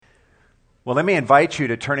Well, let me invite you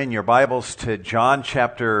to turn in your Bibles to John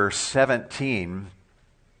chapter 17.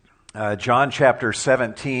 John chapter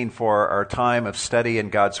 17 for our time of study in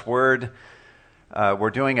God's Word. We're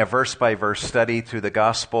doing a verse-by-verse study through the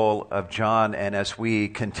Gospel of John, and as we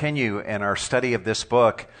continue in our study of this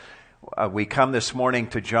book, we come this morning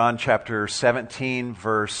to John chapter 17,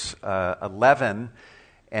 verse 11,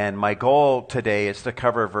 and my goal today is to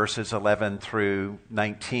cover verses 11 through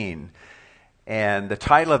 19. And the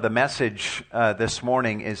title of the message this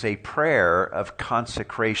morning is A Prayer of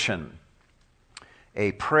Consecration.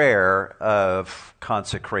 A Prayer of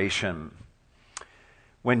Consecration.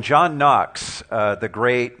 When John Knox, the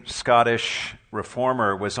great Scottish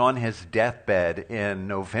reformer, was on his deathbed in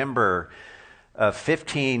November of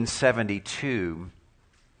 1572,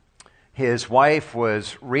 his wife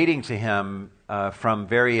was reading to him from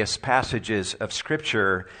various passages of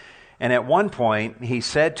Scripture, and at one point he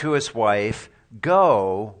said to his wife,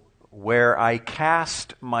 "Go where I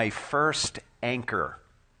cast my first anchor."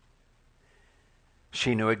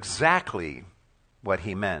 She knew exactly what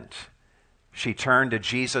he meant. She turned to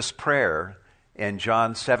Jesus' prayer in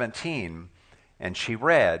John 17, and she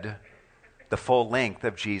read the full length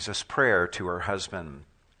of Jesus' prayer to her husband.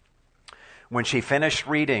 When she finished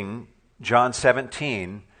reading John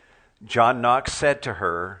 17, John Knox said to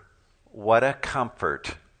her, "What a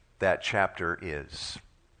comfort that chapter is."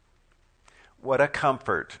 What a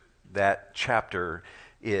comfort that chapter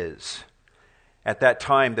is. At that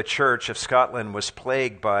time, the Church of Scotland was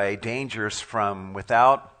plagued by dangers from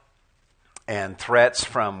without and threats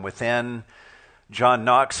from within. John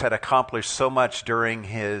Knox had accomplished so much during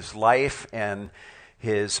his life and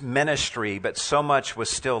his ministry, but so much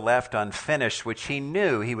was still left unfinished, which he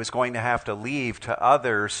knew he was going to have to leave to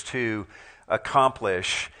others to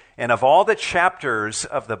accomplish. And of all the chapters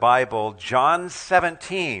of the Bible, John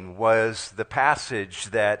 17 was the passage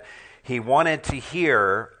that he wanted to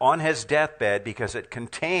hear on his deathbed because it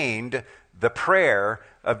contained the prayer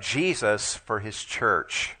of Jesus for his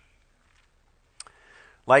church.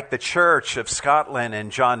 Like the Church of Scotland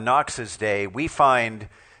in John Knox's day, we find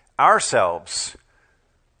ourselves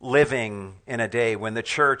living in a day when the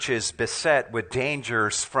church is beset with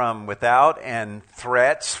dangers from without and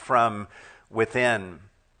threats from within.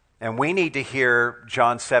 And we need to hear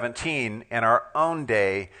John 17 in our own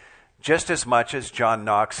day just as much as John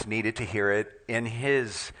Knox needed to hear it in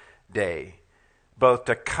his day, both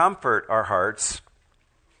to comfort our hearts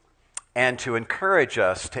and to encourage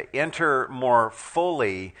us to enter more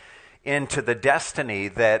fully into the destiny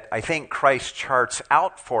that I think Christ charts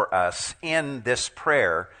out for us in this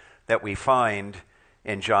prayer that we find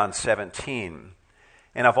in John 17.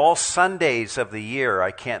 And of all Sundays of the year,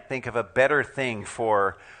 I can't think of a better thing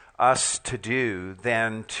for us to do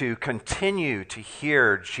than to continue to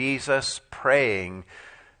hear Jesus praying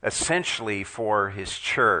essentially for his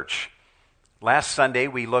church. Last Sunday,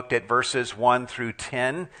 we looked at verses 1 through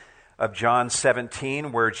 10 of John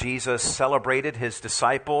 17, where Jesus celebrated his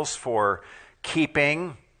disciples for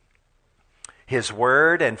keeping his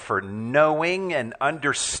word and for knowing and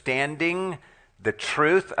understanding the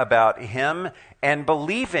truth about him and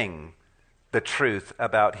believing the truth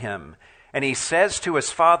about him. And he says to his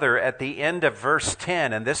Father at the end of verse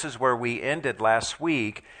 10, and this is where we ended last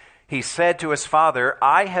week, he said to his Father,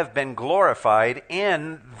 "I have been glorified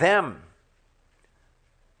in them."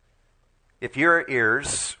 If your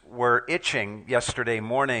ears were itching yesterday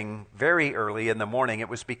morning, very early in the morning, it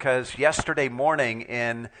was because yesterday morning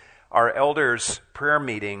in our elders' prayer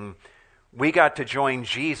meeting, we got to join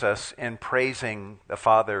Jesus in praising the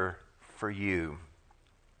Father for you.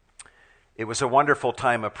 It was a wonderful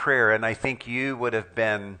time of prayer, and I think you would have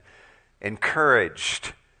been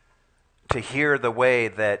encouraged to hear the way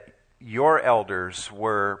that your elders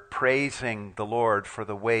were praising the Lord for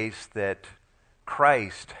the ways that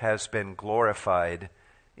Christ has been glorified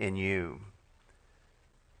in you.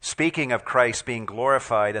 Speaking of Christ being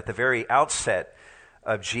glorified, at the very outset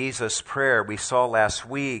of Jesus' prayer, we saw last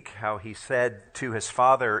week how he said to his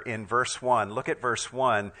Father in verse 1, look at verse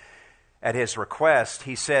 1, at his request,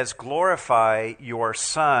 he says, "Glorify your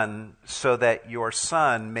Son so that your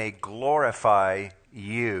Son may glorify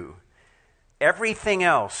you." Everything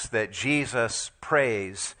else that Jesus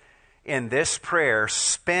prays in this prayer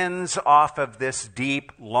spins off of this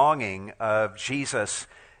deep longing of Jesus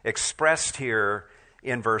expressed here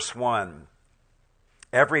in verse 1.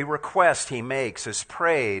 Every request he makes is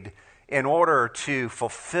prayed in order to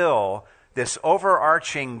fulfill this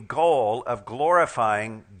overarching goal of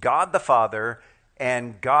glorifying God the Father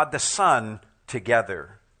and God the Son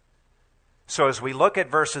together. So as we look at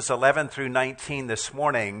verses 11 through 19 this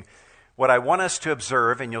morning, What I want us to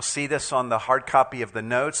observe, and you'll see this on the hard copy of the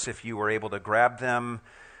notes if you were able to grab them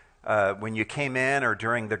when you came in or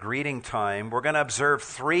during the greeting time, we're going to observe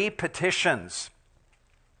 3 petitions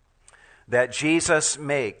that Jesus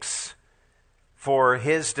makes for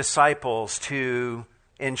his disciples to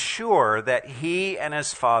ensure that he and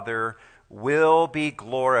his Father will be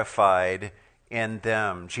glorified in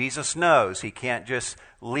them. Jesus knows he can't just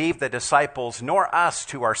leave the disciples nor us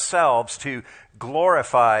to ourselves to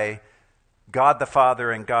glorify God the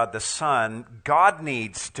Father and God the Son. God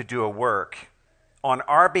needs to do a work on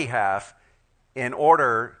our behalf in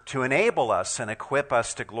order to enable us and equip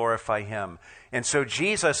us to glorify him. And so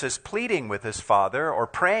Jesus is pleading with his Father or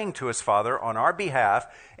praying to his Father on our behalf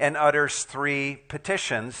and utters 3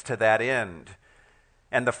 petitions to that end.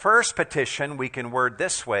 And the first petition we can word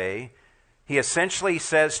this way. He essentially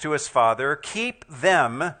says to his Father, keep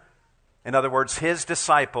them, in other words, his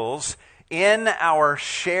disciples, in our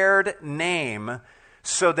shared name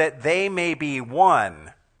so that they may be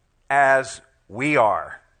one as we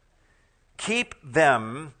are. Keep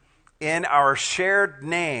them in our shared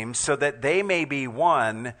name so that they may be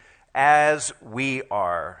one as we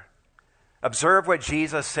are. Observe what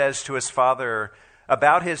Jesus says to his Father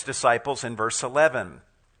about his disciples in verse 11,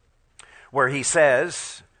 where he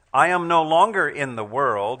says, I am no longer in the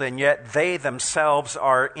world, and yet they themselves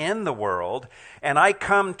are in the world, and I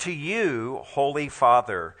come to you, Holy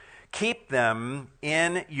Father. Keep them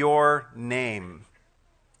in your name,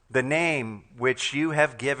 the name which you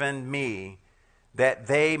have given me, that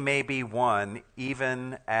they may be one,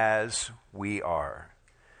 even as we are.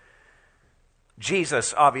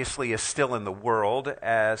 Jesus obviously is still in the world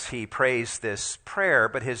as he prays this prayer,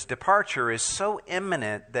 but his departure is so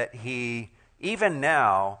imminent that he, even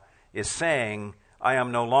now, is saying, I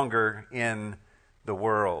am no longer in the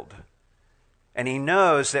world. And he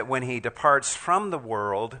knows that when he departs from the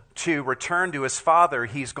world to return to his Father,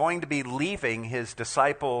 he's going to be leaving his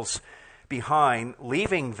disciples behind,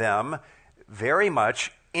 leaving them very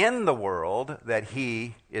much in the world that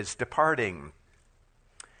he is departing.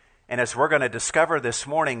 And as we're going to discover this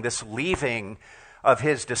morning, this leaving of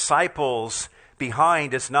his disciples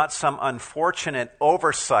behind is not some unfortunate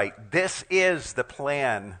oversight. This is the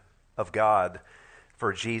plan of God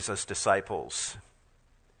for Jesus' disciples.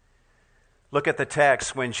 Look at the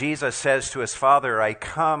text. When Jesus says to his Father, I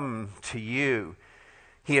come to you,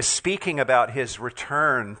 he is speaking about his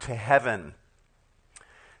return to heaven,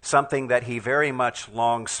 something that he very much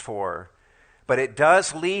longs for. But it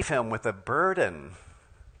does leave him with a burden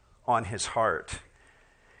on his heart,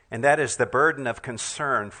 and that is the burden of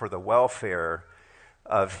concern for the welfare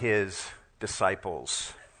of his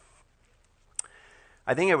disciples.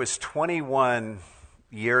 I think it was 21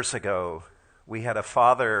 years ago, we had a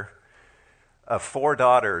father of 4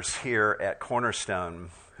 daughters here at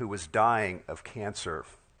Cornerstone who was dying of cancer.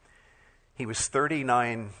 He was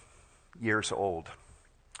 39 years old.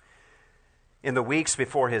 In the weeks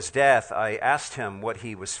before his death, I asked him what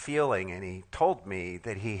he was feeling, and he told me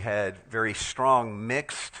that he had very strong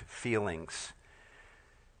mixed feelings.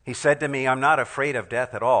 He said to me, I'm not afraid of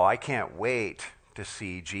death at all. I can't wait to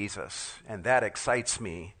see Jesus, and that excites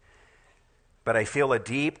me. But I feel a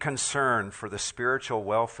deep concern for the spiritual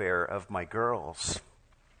welfare of my girls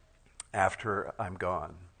after I'm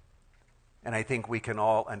gone. And I think we can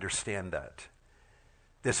all understand that.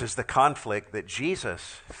 This is the conflict that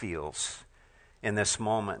Jesus feels in this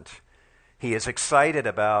moment. He is excited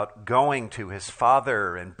about going to his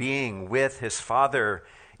Father and being with his Father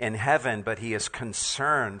in heaven, but he is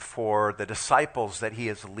concerned for the disciples that he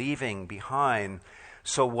is leaving behind.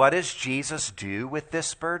 So what does Jesus do with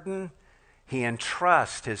this burden? He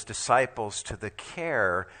entrusts his disciples to the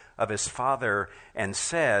care of his Father and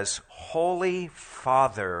says, Holy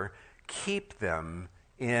Father, keep them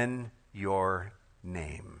in your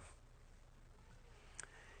name.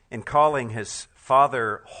 In calling his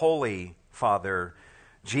Father Holy Father,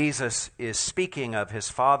 Jesus is speaking of his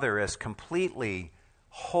Father as completely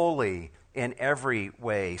holy in every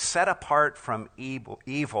way, set apart from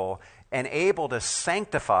evil, and able to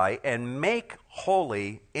sanctify and make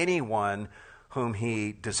holy anyone whom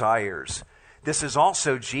he desires. This is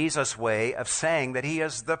also Jesus' way of saying that he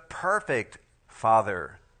is the perfect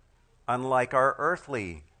Father, unlike our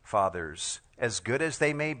earthly fathers. As good as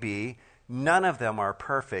they may be, none of them are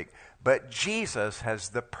perfect, but Jesus has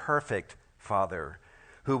the perfect Father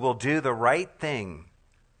who will do the right thing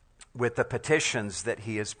with the petitions that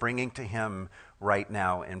he is bringing to him right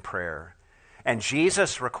now in prayer. And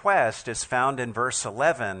Jesus' request is found in verse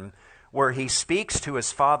 11, where he speaks to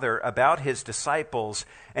his Father about his disciples,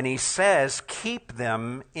 and he says, keep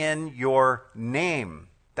them in your name.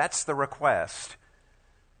 That's the request.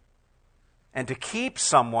 And to keep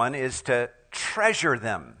someone is to treasure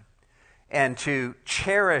them and to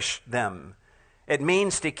cherish them. It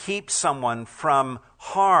means to keep someone from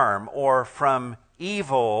harm or from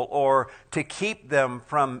evil, or to keep them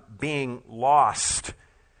from being lost.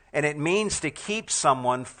 And it means to keep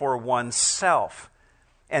someone for oneself.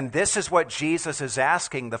 And this is what Jesus is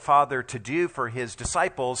asking the Father to do for his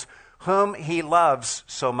disciples, whom he loves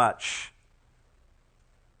so much.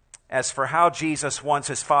 As for how Jesus wants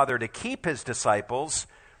his Father to keep his disciples,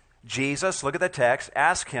 Jesus, look at the text,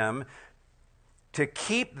 ask him to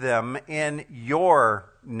keep them in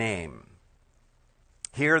your name.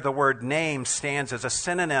 Here the word name stands as a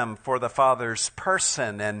synonym for the Father's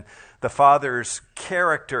person and the Father's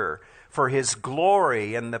character, for his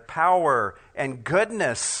glory and the power and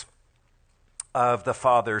goodness of the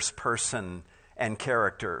Father's person and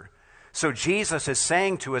character. So Jesus is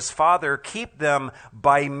saying to his Father, keep them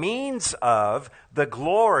by means of the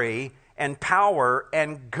glory and power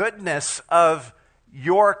and goodness of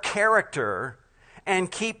your character,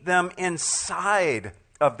 and keep them inside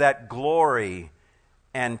of that glory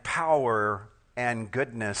and power and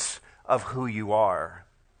goodness of who you are.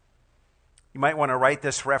 You might want to write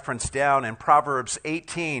this reference down. In Proverbs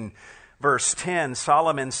 18, verse 10,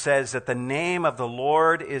 Solomon says that the name of the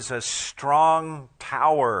Lord is a strong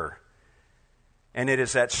tower. And it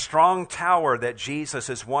is that strong tower that Jesus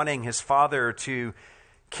is wanting his Father to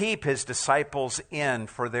keep his disciples in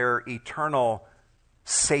for their eternal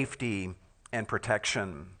safety and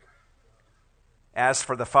protection. As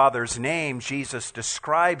for the Father's name, Jesus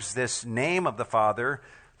describes this name of the Father,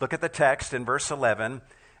 look at the text in verse 11,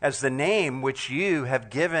 as the name which you have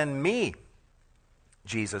given me,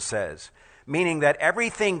 Jesus says, meaning that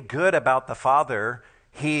everything good about the Father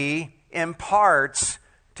he imparts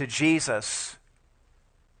to Jesus.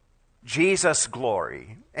 Jesus'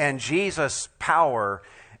 glory and Jesus' power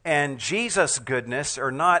and Jesus' goodness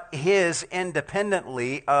are not his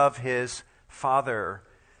independently of his Father.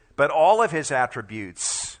 But all of his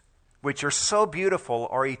attributes, which are so beautiful,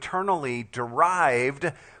 are eternally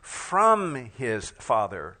derived from his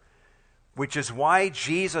Father, which is why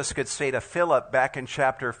Jesus could say to Philip back in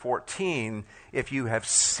chapter 14, if you have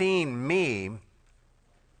seen me,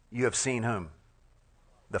 you have seen whom?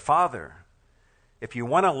 The Father. If you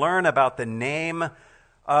want to learn about the name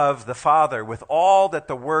of the Father, with all that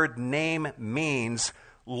the word name means,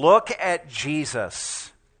 look at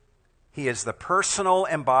Jesus. He is the personal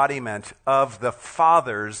embodiment of the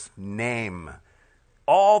Father's name.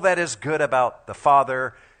 All that is good about the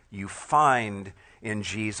Father you find in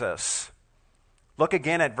Jesus. Look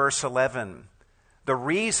again at verse 11. The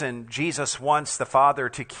reason Jesus wants the Father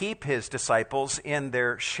to keep his disciples in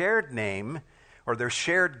their shared name, or their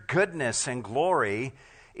shared goodness and glory,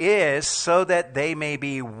 is so that they may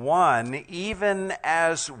be one even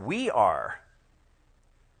as we are.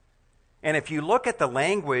 And if you look at the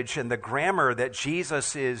language and the grammar that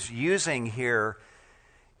Jesus is using here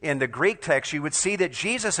in the Greek text, you would see that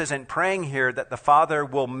Jesus isn't praying here that the Father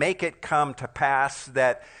will make it come to pass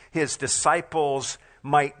that his disciples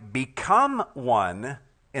might become one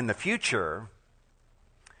in the future.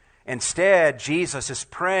 Instead, Jesus is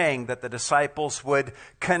praying that the disciples would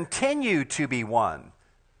continue to be one,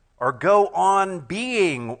 or go on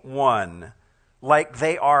being one like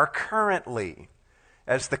they are currently.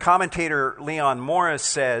 As the commentator Leon Morris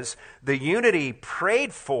says, the unity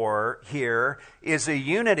prayed for here is a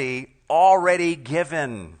unity already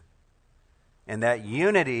given. And that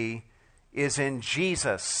unity is in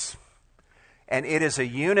Jesus. And it is a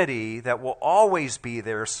unity that will always be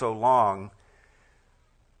there so long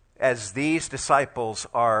as these disciples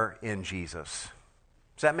are in Jesus.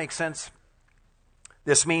 Does that make sense?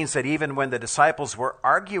 This means that even when the disciples were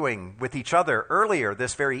arguing with each other earlier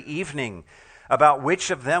this very evening about which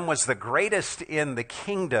of them was the greatest in the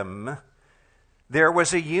kingdom, there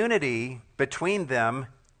was a unity between them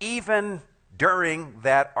even during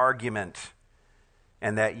that argument.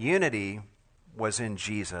 And that unity was in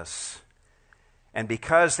Jesus. And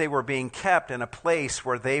because they were being kept in a place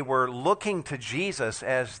where they were looking to Jesus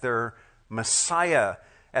as their Messiah,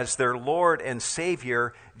 as their Lord and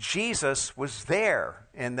Savior, Jesus was there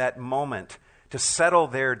in that moment to settle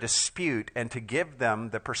their dispute and to give them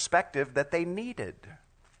the perspective that they needed.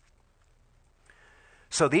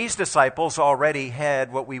 So these disciples already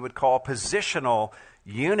had what we would call positional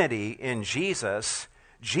unity in Jesus.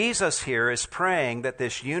 Jesus here is praying that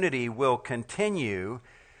this unity will continue,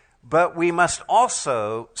 but we must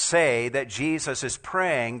also say that Jesus is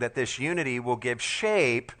praying that this unity will give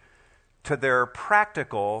shape to their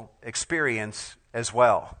practical experience as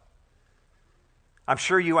well. I'm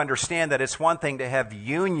sure you understand that it's one thing to have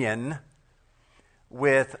union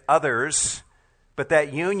with others, but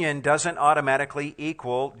that union doesn't automatically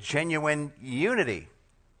equal genuine unity,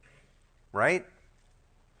 right?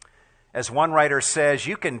 As one writer says,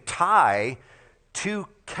 you can tie two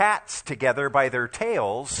cats together by their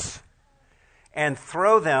tails and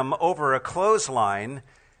throw them over a clothesline,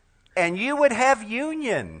 and you would have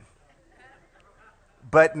union,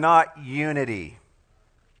 but not unity.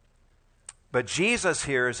 But Jesus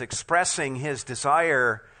here is expressing his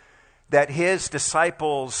desire that his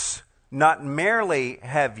disciples not merely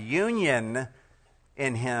have union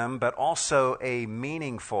in him, but also a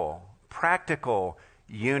meaningful, practical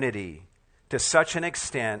unity to such an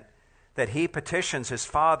extent that he petitions his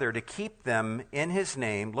Father to keep them in his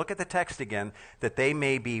name. Look at the text again, that they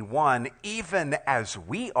may be one, even as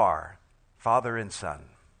we are, Father and Son.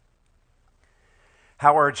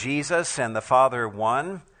 How are Jesus and the Father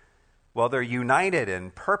one? Well, they're united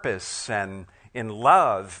in purpose and in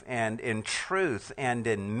love and in truth and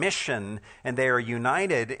in mission, and they are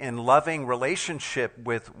united in loving relationship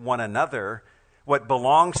with one another. What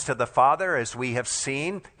belongs to the Father, as we have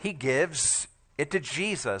seen, he gives it to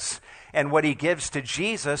Jesus. And what he gives to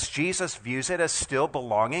Jesus, Jesus views it as still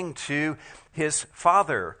belonging to his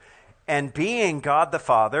Father. And being God the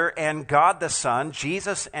Father and God the Son,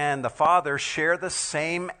 Jesus and the Father share the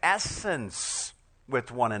same essence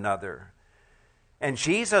with one another. And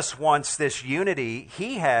Jesus wants this unity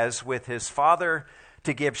he has with his Father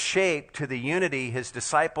to give shape to the unity his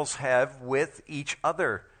disciples have with each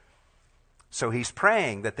other. So he's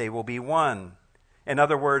praying that they will be one. In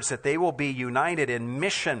other words, that they will be united in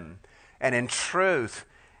mission and in truth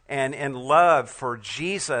and in love for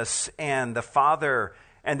Jesus and the Father,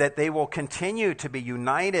 and that they will continue to be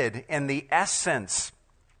united in the essence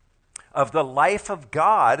of the life of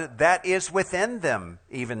God that is within them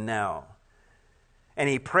even now. And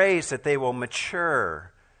he prays that they will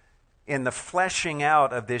mature in the fleshing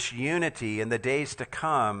out of this unity in the days to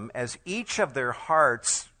come as each of their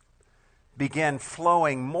hearts begin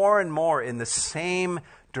flowing more and more in the same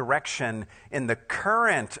direction in the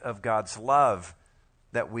current of God's love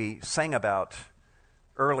that we sang about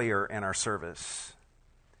earlier in our service.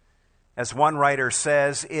 As one writer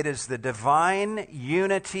says, it is the divine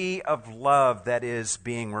unity of love that is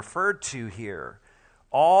being referred to here.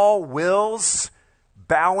 All wills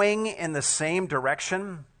bowing in the same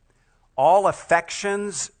direction, all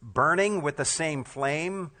affections burning with the same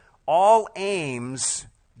flame, all aims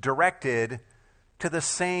directed to the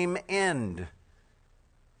same end.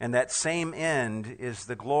 And that same end is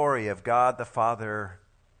the glory of God the Father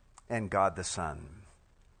and God the Son.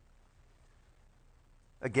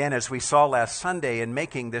 Again, as we saw last Sunday, in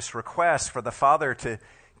making this request for the Father to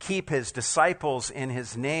keep his disciples in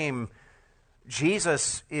his name,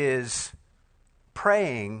 Jesus is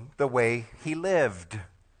praying the way he lived.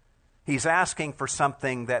 He's asking for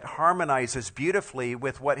something that harmonizes beautifully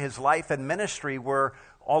with what his life and ministry were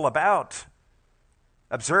all about.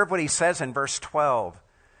 Observe what he says in verse 12.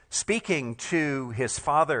 Speaking to his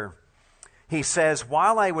Father, he says,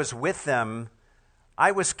 "While I was with them,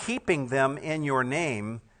 I was keeping them in your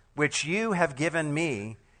name, which you have given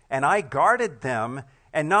me, and I guarded them,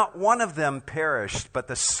 and not one of them perished, but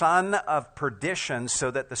the son of perdition,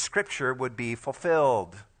 so that the scripture would be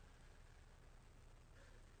fulfilled."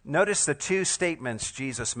 Notice the two statements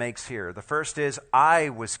Jesus makes here. The first is, I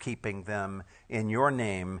was keeping them in your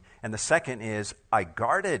name. And the second is, I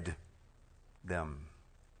guarded them.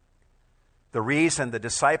 The reason the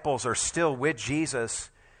disciples are still with Jesus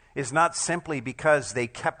is not simply because they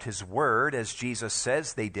kept his word, as Jesus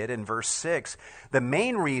says they did in verse 6. The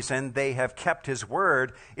main reason they have kept his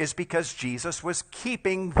word is because Jesus was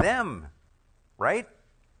keeping them, right?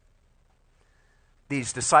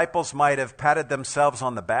 These disciples might have patted themselves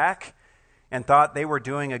on the back and thought they were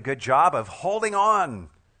doing a good job of holding on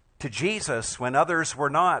to Jesus when others were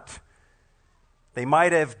not. They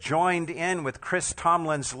might have joined in with Chris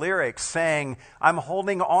Tomlin's lyrics saying, "I'm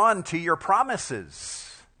holding on to your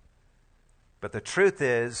promises." But the truth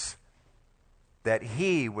is that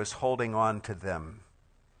he was holding on to them.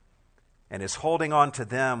 And his holding on to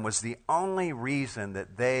them was the only reason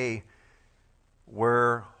that they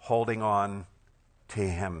were holding on to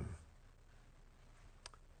him.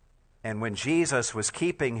 And when Jesus was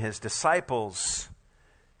keeping his disciples,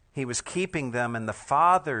 he was keeping them in the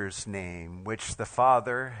Father's name, which the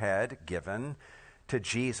Father had given to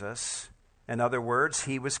Jesus. In other words,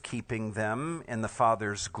 he was keeping them in the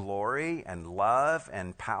Father's glory and love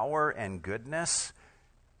and power and goodness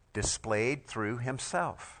displayed through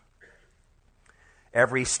himself.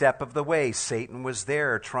 Every step of the way, Satan was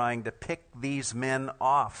there trying to pick these men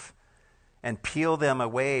off and peel them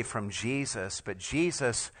away from Jesus. But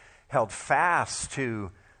Jesus held fast to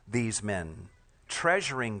these men,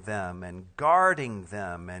 treasuring them and guarding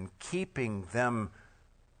them and keeping them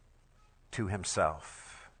to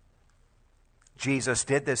himself. Jesus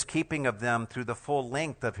did this keeping of them through the full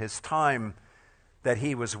length of his time that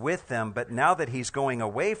he was with them, but now that he's going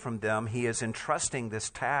away from them, he is entrusting this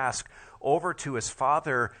task over to his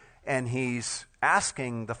Father, and he's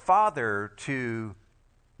asking the Father to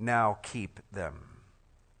now keep them.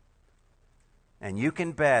 And you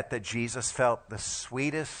can bet that Jesus felt the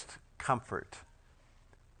sweetest comfort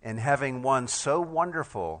in having one so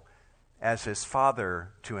wonderful as his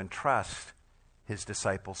Father to entrust his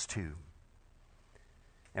disciples to.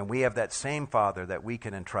 And we have that same Father that we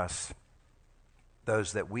can entrust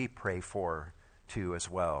those that we pray for to as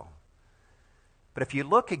well. But if you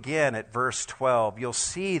look again at verse 12, you'll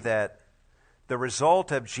see that the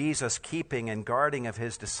result of Jesus keeping and guarding of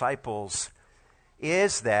his disciples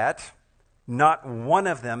is that not one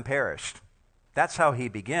of them perished. That's how he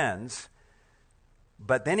begins.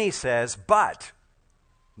 But then he says, but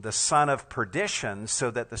the son of perdition,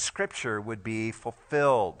 so that the scripture would be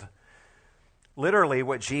fulfilled. Literally,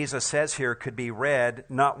 what Jesus says here could be read,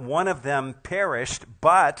 not one of them perished,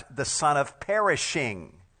 but the son of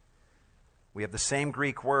perishing. We have the same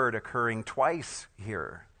Greek word occurring twice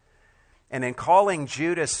here. And in calling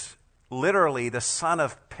Judas literally the son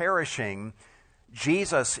of perishing,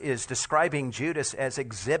 Jesus is describing Judas as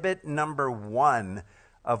exhibit number 1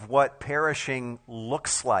 of what perishing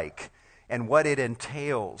looks like and what it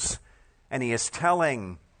entails. And he is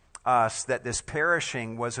telling us that this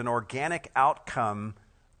perishing was an organic outcome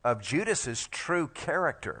of Judas's true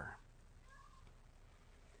character.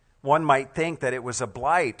 One might think that it was a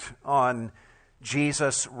blight on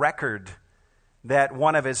Jesus' record that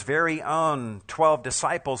one of his very own 12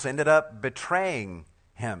 disciples ended up betraying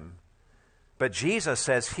him. But Jesus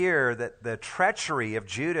says here that the treachery of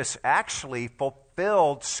Judas actually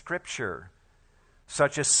fulfilled Scripture,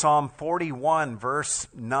 such as Psalm 41, verse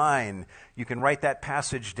 9. You can write that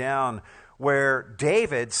passage down, where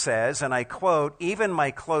David says, and I quote, "Even my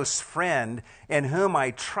close friend in whom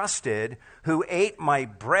I trusted, who ate my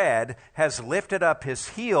bread, has lifted up his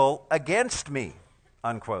heel against me,"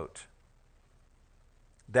 unquote.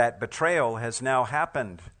 That betrayal has now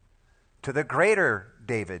happened to the greater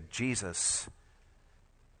David, Jesus.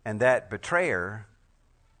 And that betrayer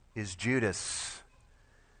is Judas.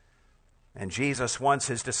 And Jesus wants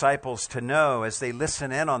his disciples to know, as they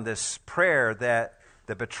listen in on this prayer, that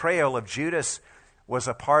the betrayal of Judas was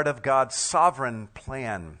a part of God's sovereign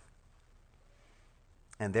plan.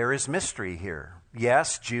 And there is mystery here.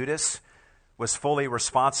 Yes, Judas was fully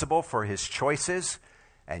responsible for his choices.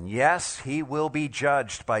 And yes, he will be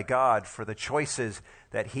judged by God for the choices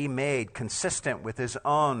that he made consistent with his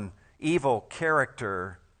own evil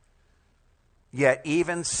character. Yet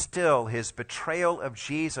even still, his betrayal of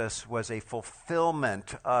Jesus was a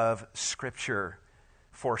fulfillment of Scripture,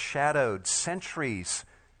 foreshadowed centuries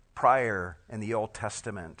prior in the Old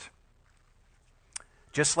Testament.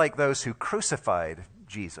 Just like those who crucified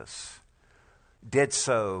Jesus did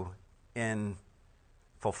so in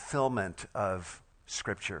fulfillment of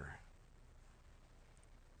Scripture.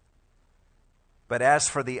 But as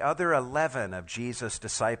for the other 11 of Jesus'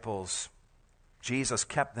 disciples, Jesus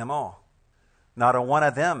kept them all. Not a one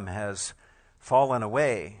of them has fallen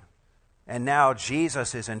away. And now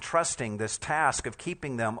Jesus is entrusting this task of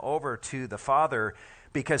keeping them over to the Father,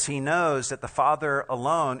 because he knows that the Father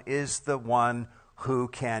alone is the one who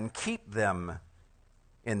can keep them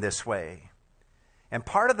in this way. And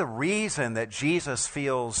part of the reason that Jesus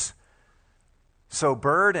feels so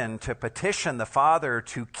burdened to petition the Father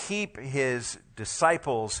to keep his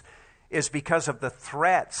disciples is because of the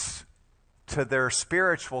threats to their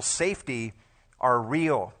spiritual safety are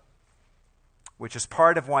real, which is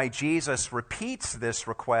part of why Jesus repeats this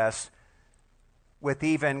request with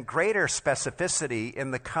even greater specificity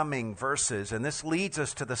in the coming verses. And this leads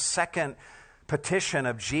us to the second petition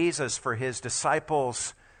of Jesus for his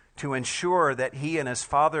disciples to ensure that he and his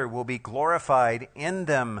Father will be glorified in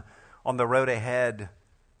them on the road ahead.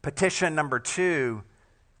 Petition number 2,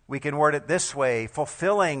 we can word it this way: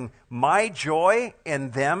 fulfilling my joy in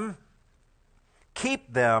them,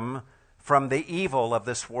 keep them from the evil of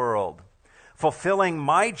this world. Fulfilling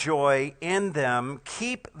my joy in them,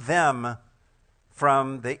 keep them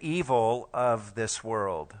from the evil of this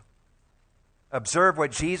world. Observe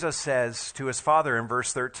what Jesus says to his Father in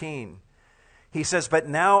verse 13. He says, "But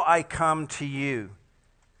now I come to you,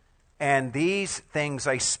 and these things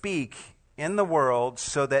I speak in the world,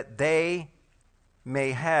 so that they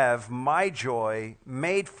may have my joy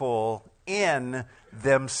made full in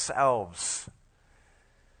themselves."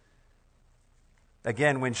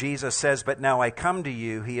 Again, when Jesus says, "But now I come to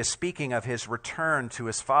you," he is speaking of his return to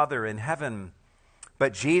his Father in heaven.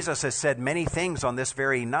 But Jesus has said many things on this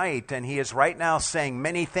very night, and he is right now saying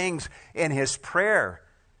many things in his prayer.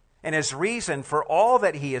 And his reason for all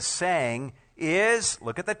that he is saying is,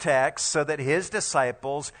 look at the text, so that his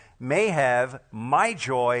disciples may have my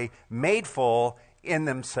joy made full in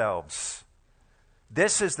themselves.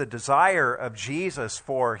 This is the desire of Jesus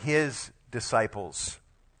for his disciples,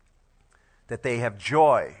 that they have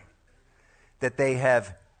joy, that they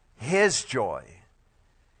have his joy,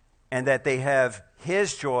 and that they have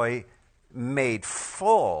his joy made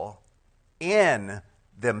full in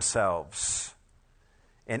themselves.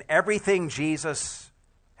 In everything Jesus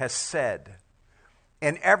has said,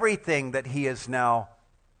 in everything that he is now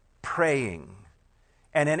praying,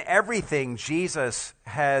 and in everything Jesus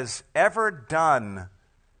has ever done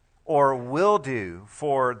or will do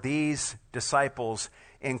for these disciples,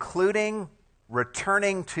 including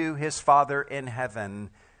returning to his Father in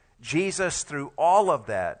heaven, Jesus, through all of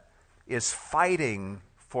that, is fighting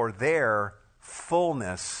for their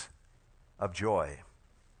fullness of joy,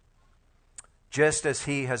 just as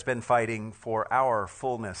he has been fighting for our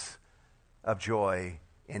fullness of joy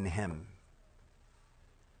in him.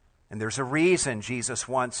 And there's a reason Jesus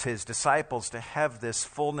wants his disciples to have this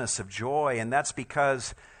fullness of joy, and that's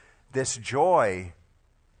because this joy,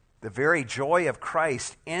 the very joy of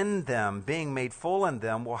Christ in them, being made full in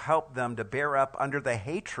them, will help them to bear up under the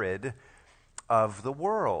hatred of the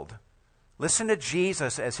world. Listen to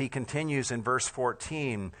Jesus as he continues in verse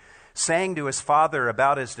 14, saying to his Father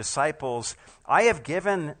about his disciples, "I have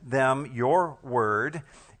given them your word,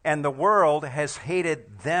 and the world has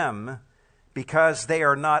hated them because they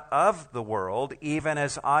are not of the world, even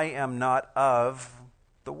as I am not of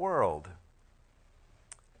the world."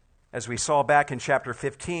 As we saw back in chapter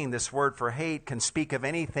 15, this word for hate can speak of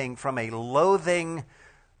anything from a loathing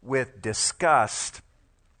with disgust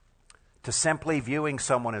to simply viewing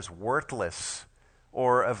someone as worthless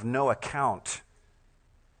or of no account.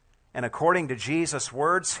 And according to Jesus'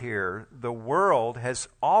 words here, the world has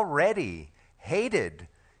already hated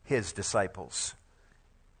his disciples.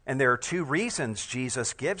 And there are two reasons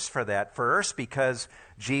Jesus gives for that. First, because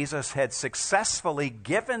Jesus had successfully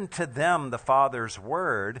given to them the Father's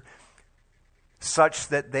word, such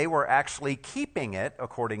that they were actually keeping it,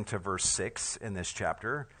 according to verse 6 in this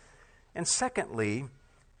chapter. And secondly,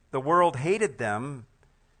 the world hated them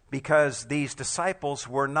because these disciples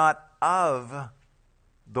were not of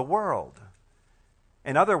the world.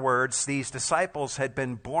 In other words, these disciples had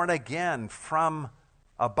been born again from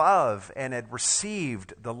above and had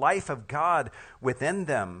received the life of God within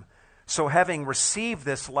them. So having received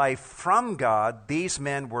this life from God, these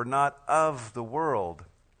men were not of the world,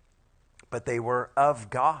 but they were of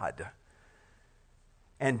God.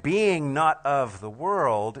 And being not of the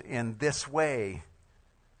world in this way,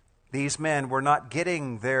 these men were not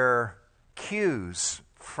getting their cues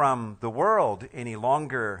from the world any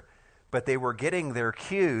longer, but they were getting their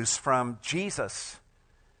cues from Jesus,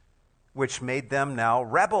 which made them now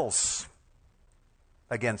rebels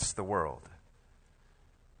against the world.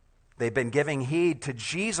 They've been giving heed to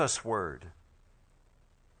Jesus' word,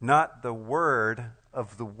 not the word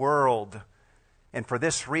of the world. And for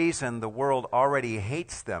this reason, the world already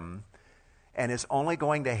hates them and is only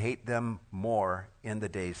going to hate them more in the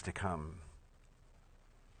days to come.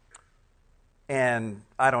 And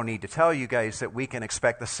I don't need to tell you guys that we can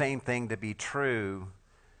expect the same thing to be true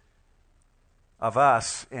of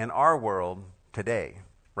us in our world today,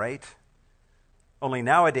 right? Only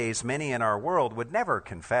nowadays, many in our world would never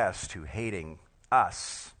confess to hating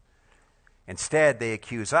us. Instead, they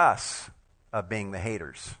accuse us of being the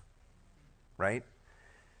haters, right?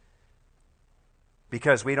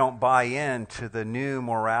 Because we don't buy into the new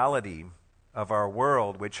morality of our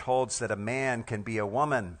world, which holds that a man can be a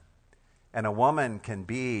woman and a woman can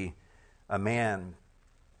be a man.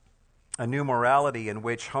 A new morality in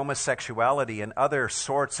which homosexuality and other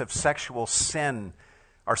sorts of sexual sin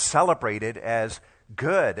are celebrated as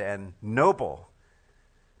good and noble.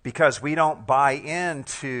 Because we don't buy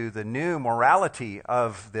into the new morality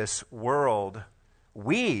of this world,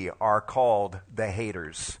 we are called the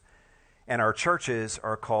haters. And our churches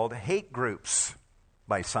are called hate groups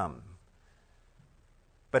by some.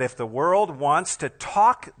 But if the world wants to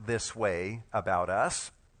talk this way about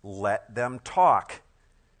us, let them talk.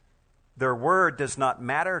 Their word does not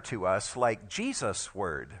matter to us like Jesus'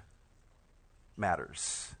 word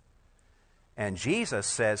matters. And Jesus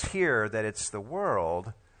says here that it's the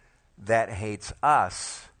world that hates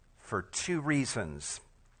us for two reasons.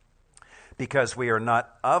 Because we are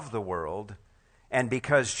not of the world, and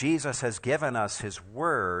because Jesus has given us his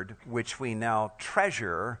word, which we now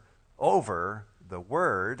treasure over the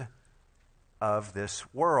word of this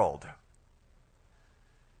world.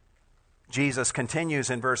 Jesus continues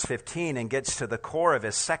in verse 15 and gets to the core of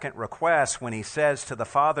his second request when he says to the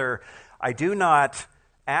Father, I do not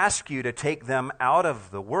ask you to take them out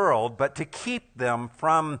of the world, but to keep them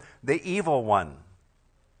from the evil one.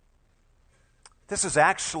 This is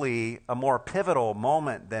actually a more pivotal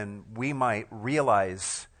moment than we might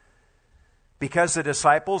realize. Because the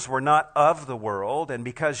disciples were not of the world, and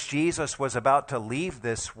because Jesus was about to leave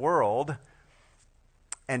this world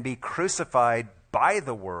and be crucified by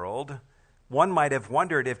the world, one might have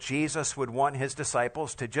wondered if Jesus would want his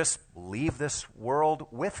disciples to just leave this world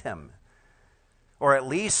with him, or at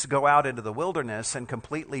least go out into the wilderness and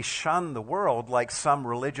completely shun the world like some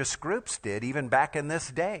religious groups did even back in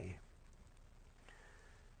this day.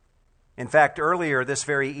 In fact, earlier this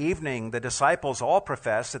very evening, the disciples all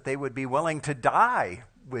professed that they would be willing to die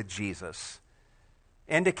with Jesus,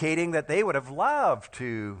 indicating that they would have loved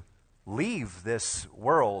to leave this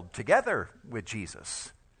world together with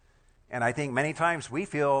Jesus. And I think many times we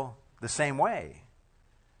feel the same way.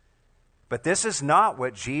 But this is not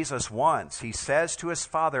what Jesus wants. He says to his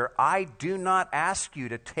Father, I do not ask you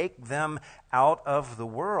to take them out of the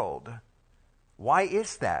world. Why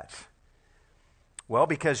is that? Well,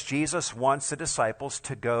 because Jesus wants the disciples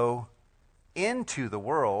to go into the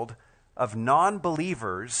world of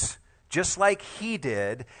non-believers, just like he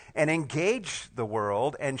did, and engage the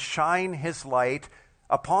world and shine his light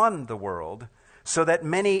upon the world, so that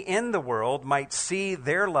many in the world might see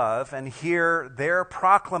their love and hear their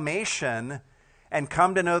proclamation and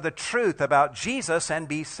come to know the truth about Jesus and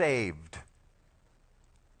be saved.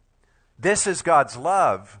 This is God's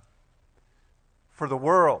love for the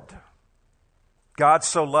world. God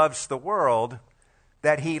so loves the world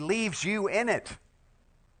that he leaves you in it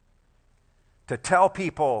to tell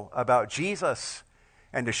people about Jesus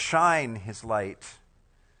and to shine his light.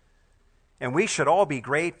 And we should all be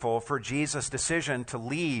grateful for Jesus' decision to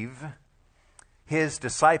leave his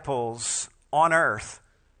disciples on earth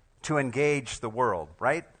to engage the world,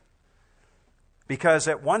 right? Because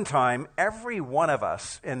at one time, every one of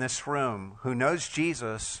us in this room who knows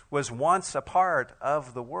Jesus was once a part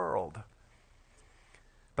of the world.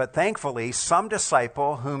 But thankfully, some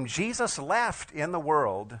disciple whom Jesus left in the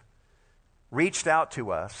world reached out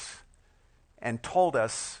to us and told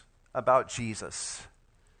us about Jesus.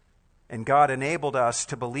 And God enabled us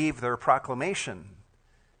to believe their proclamation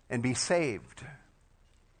and be saved.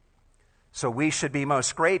 So we should be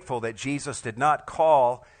most grateful that Jesus did not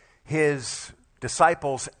call his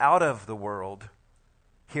disciples out of the world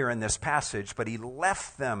here in this passage, but he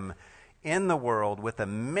left them in the world with a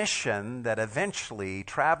mission that eventually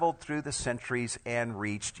traveled through the centuries and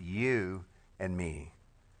reached you and me.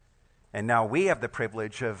 And now we have the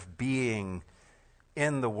privilege of being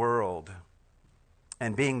in the world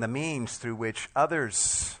and being the means through which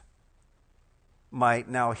others might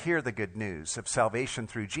now hear the good news of salvation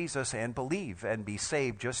through Jesus and believe and be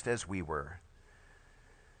saved just as we were.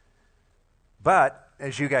 But,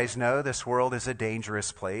 as you guys know, this world is a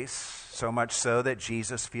dangerous place, so much so that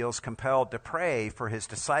Jesus feels compelled to pray for his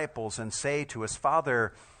disciples and say to his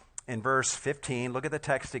Father in verse 15, look at the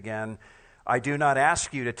text again, I do not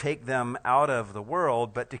ask you to take them out of the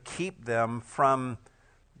world, but to keep them from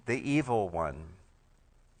the evil one.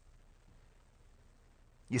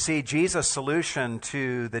 You see, Jesus' solution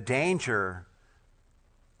to the danger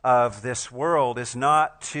of this world is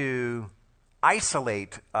not to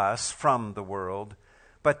isolate us from the world,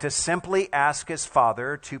 but to simply ask his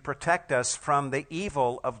Father to protect us from the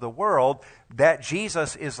evil of the world that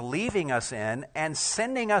Jesus is leaving us in and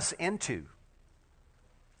sending us into.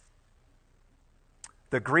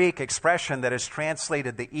 The Greek expression that is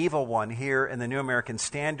translated the evil one here in the New American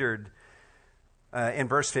Standard in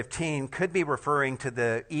verse 15 could be referring to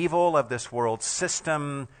the evil of this world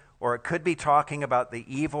system, or it could be talking about the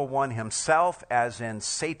evil one himself, as in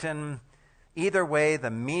Satan. Either way,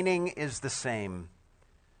 the meaning is the same.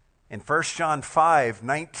 In 1 John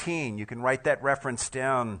 5:19, you can write that reference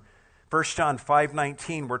down. 1 John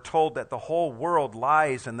 5:19, we're told that the whole world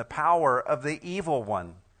lies in the power of the evil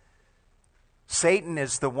one. Satan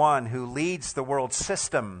is the one who leads the world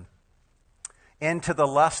system into the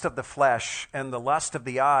lust of the flesh and the lust of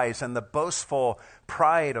the eyes and the boastful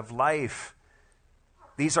pride of life.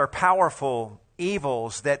 These are powerful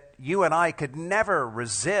evils that you and I could never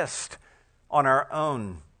resist on our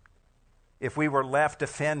own if we were left to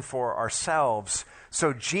fend for ourselves.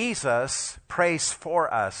 So Jesus prays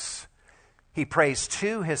for us. He prays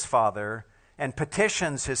to his Father and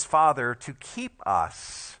petitions his Father to keep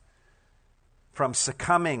us from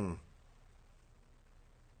succumbing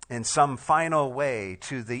in some final way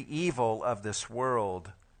to the evil of this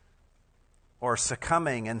world, or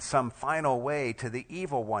succumbing in some final way to the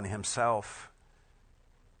evil one himself.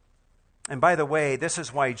 And by the way, this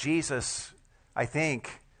is why Jesus, I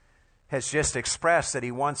think, has just expressed that he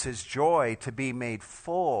wants his joy to be made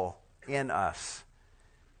full in us.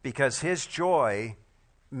 Because his joy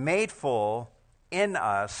made full in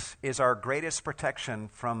us is our greatest protection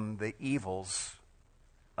from the evils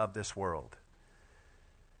of this world.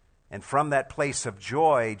 And from that place of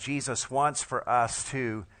joy, Jesus wants for us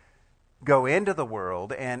to go into the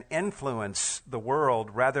world and influence the world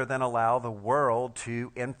rather than allow the world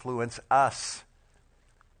to influence us.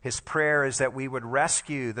 His prayer is that we would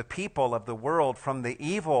rescue the people of the world from the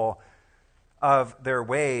evil of their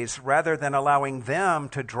ways rather than allowing them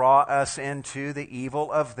to draw us into the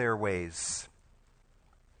evil of their ways.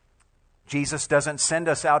 Jesus doesn't send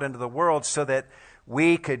us out into the world so that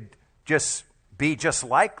we could just be just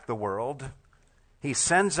like the world. He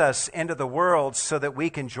sends us into the world so that we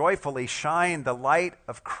can joyfully shine the light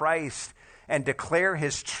of Christ and declare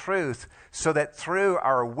his truth, so that through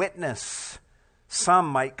our witness, some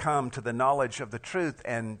might come to the knowledge of the truth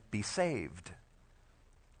and be saved.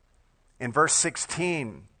 In verse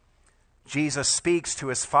 16, Jesus speaks to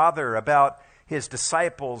his Father about his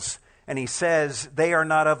disciples, and he says, "They are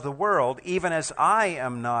not of the world, even as I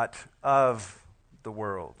am not of the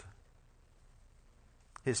world."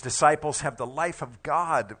 His disciples have the life of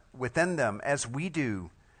God within them, as we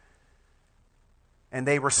do. And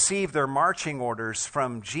they receive their marching orders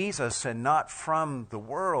from Jesus and not from the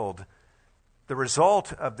world. The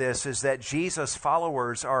result of this is that Jesus'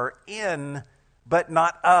 followers are in, but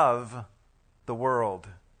not of, the world.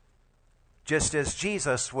 Just as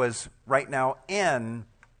Jesus was right now in,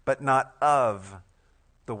 but not of,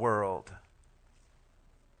 the world.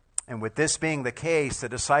 And with this being the case, the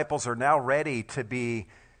disciples are now ready to be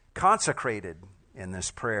consecrated in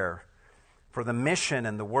this prayer for the mission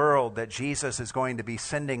in the world that Jesus is going to be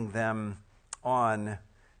sending them on.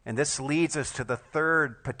 And this leads us to the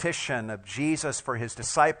third petition of Jesus for his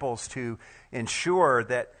disciples to ensure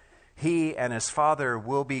that he and his Father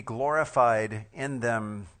will be glorified in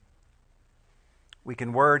them. We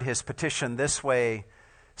can word his petition this way: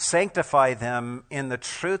 "Sanctify them in the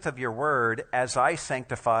truth of your word as I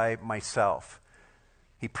sanctify myself."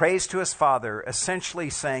 He prays to his Father, essentially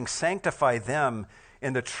saying, "Sanctify them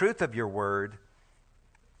in the truth of your word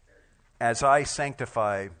as I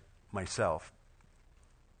sanctify myself."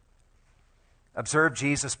 Observe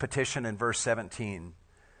Jesus' petition in verse 17.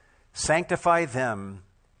 "Sanctify them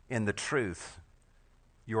in the truth.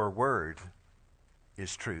 Your word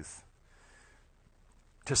is truth."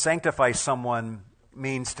 To sanctify someone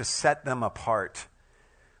means to set them apart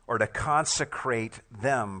or to consecrate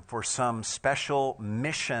them for some special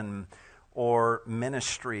mission or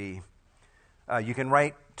ministry. You can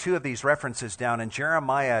write two of these references down. In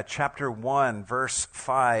Jeremiah chapter 1, verse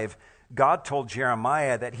 5, God told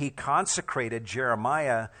Jeremiah that he consecrated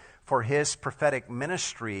Jeremiah for his prophetic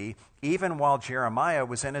ministry even while Jeremiah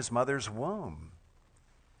was in his mother's womb.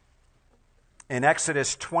 In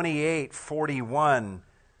Exodus 28:41,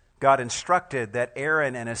 God instructed that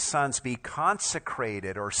Aaron and his sons be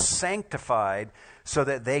consecrated or sanctified so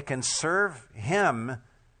that they can serve him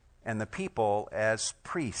and the people as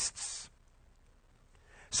priests.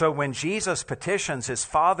 So when Jesus petitions his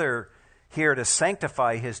Father here to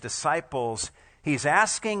sanctify his disciples, he's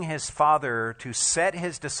asking his Father to set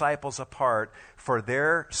his disciples apart for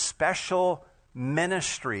their special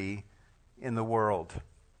ministry in the world.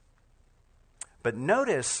 But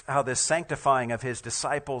notice how this sanctifying of his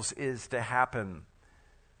disciples is to happen.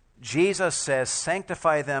 Jesus says,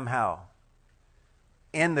 sanctify them how?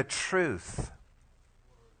 In the truth.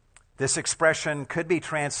 This expression could be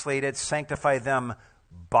translated, sanctify them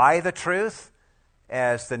by the truth,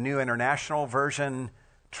 as the New International Version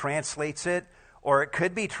translates it, or it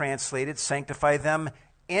could be translated, sanctify them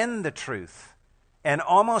in the truth. And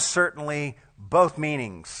almost certainly both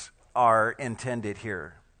meanings are intended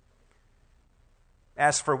here.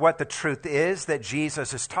 As for what the truth is that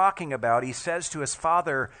Jesus is talking about, he says to his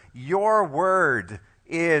Father, your word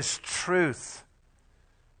is truth,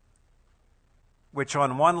 which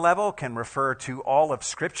on one level can refer to all of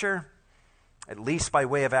Scripture, at least by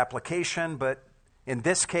way of application, but in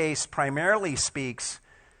this case primarily speaks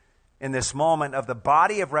in this moment of the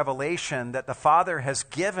body of revelation that the Father has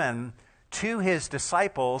given to his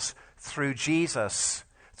disciples through Jesus,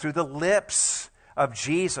 through the lips of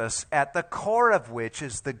Jesus, at the core of which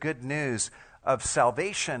is the good news of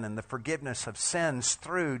salvation and the forgiveness of sins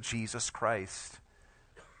through Jesus Christ.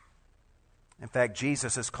 In fact,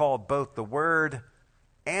 Jesus is called both the Word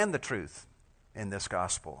and the truth in this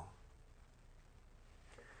gospel.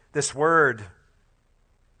 This word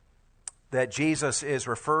that Jesus is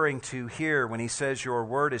referring to here when he says your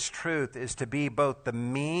word is truth is to be both the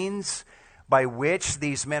means by which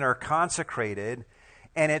these men are consecrated,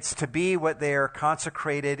 and it's to be what they are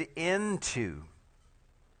consecrated into.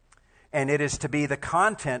 And it is to be the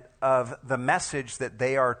content of the message that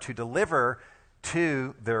they are to deliver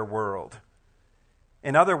to their world.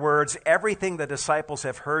 In other words, everything the disciples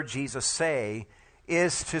have heard Jesus say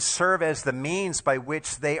is to serve as the means by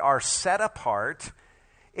which they are set apart.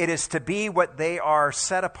 It is to be what they are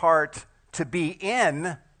set apart to be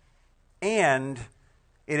in, and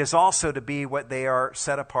it is also to be what they are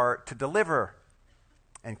set apart to deliver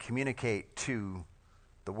and communicate to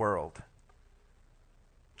the world.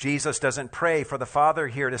 Jesus doesn't pray for the Father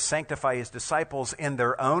here to sanctify his disciples in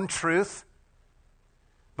their own truth,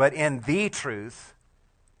 but in the truth.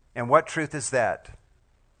 And what truth is that?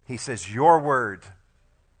 He says, your word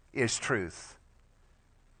is truth.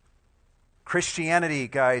 Christianity,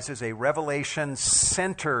 guys, is a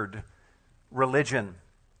revelation-centered religion.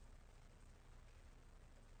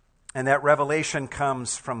 And that revelation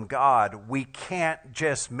comes from God. We can't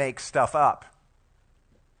just make stuff up.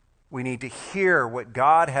 We need to hear what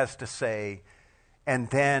God has to say and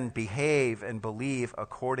then behave and believe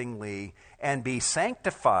accordingly and be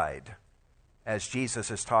sanctified, as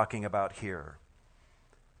Jesus is talking about here.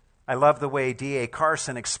 I love the way D.A.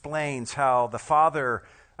 Carson explains how the Father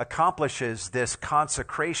accomplishes this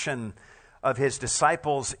consecration of his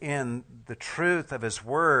disciples in the truth of his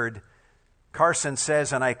word. Carson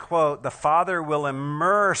says, and I quote, the Father will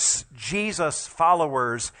immerse Jesus'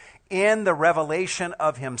 followers in the revelation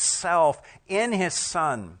of himself in his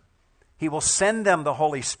Son. He will send them the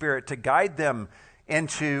Holy Spirit to guide them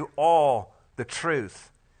into all the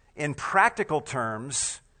truth. In practical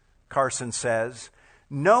terms, Carson says,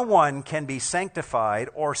 no one can be sanctified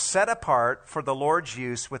or set apart for the Lord's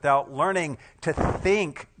use without learning to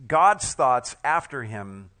think God's thoughts after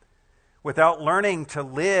him, without learning to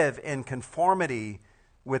live in conformity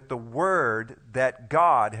with the word that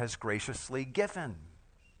God has graciously given.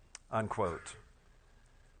 Unquote.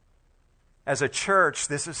 As a church,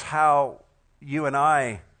 this is how you and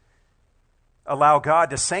I allow God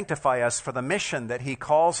to sanctify us for the mission that he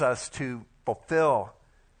calls us to fulfill,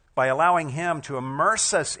 by allowing him to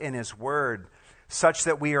immerse us in his word such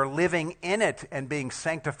that we are living in it and being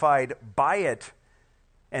sanctified by it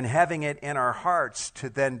and having it in our hearts to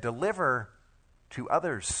then deliver to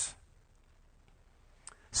others.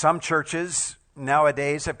 Some churches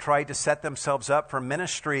nowadays have tried to set themselves up for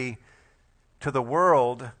ministry to the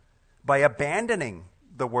world by abandoning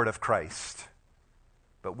the word of Christ.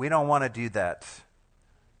 But we don't want to do that.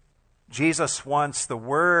 Jesus wants the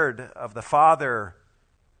word of the Father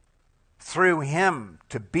through him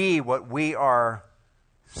to be what we are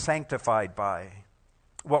sanctified by,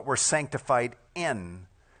 what we're sanctified in,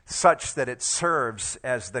 such that it serves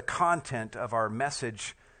as the content of our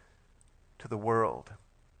message to the world.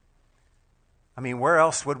 I mean, where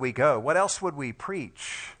else would we go? What else would we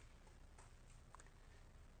preach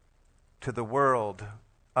to the world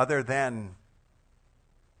other than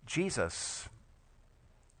Jesus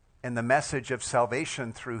and the message of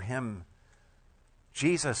salvation through him?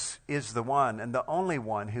 Jesus is the one and the only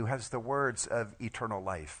one who has the words of eternal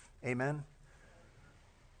life. Amen?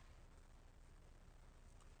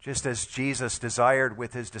 Just as Jesus desired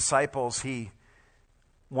with his disciples, he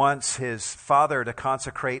wants his Father to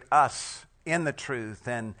consecrate us in the truth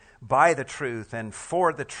and by the truth and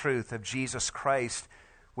for the truth of Jesus Christ,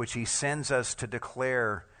 which he sends us to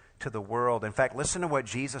declare to the world. In fact, listen to what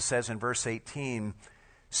Jesus says in verse 18.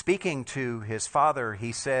 Speaking to his Father,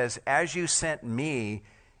 he says, as you sent me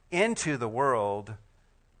into the world,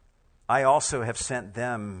 I also have sent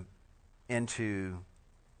them into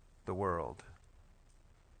the world.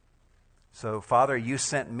 So, Father, you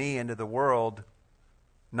sent me into the world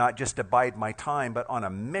not just to bide my time, but on a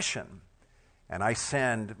mission. And I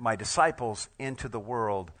send my disciples into the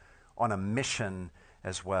world on a mission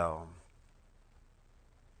as well.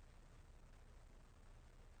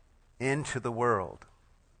 Into the world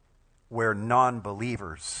where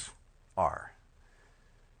non-believers are.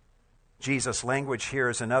 Jesus' language here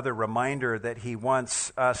is another reminder that he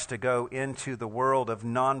wants us to go into the world of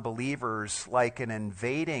non-believers like an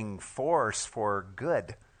invading force for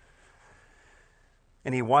good.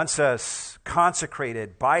 And he wants us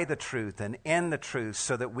consecrated by the truth and in the truth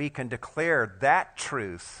so that we can declare that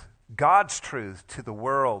truth, God's truth, to the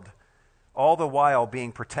world, all the while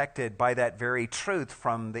being protected by that very truth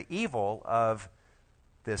from the evil of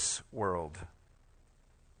this world.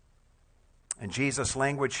 And Jesus'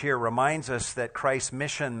 language here reminds us that Christ's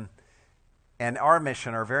mission and our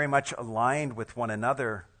mission are very much aligned with one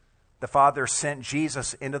another. The Father sent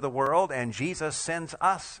Jesus into the world, and Jesus sends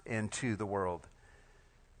us into the world.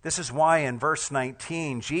 This is why in verse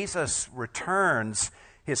 19, Jesus returns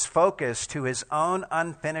his focus to his own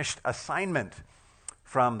unfinished assignment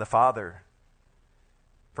from the Father.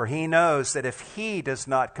 For he knows that if he does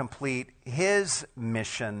not complete his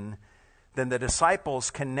mission, then the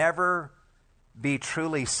disciples can never be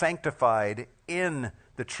truly sanctified in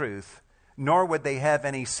the truth, nor would they have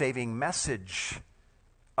any saving message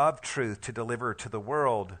of truth to deliver to the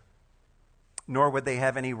world, nor would they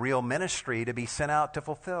have any real ministry to be sent out to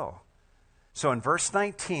fulfill. So in verse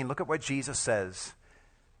 19, look at what Jesus says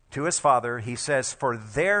to his Father. He says, "For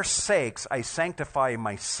their sakes I sanctify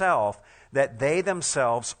myself, that they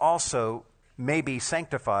themselves also may be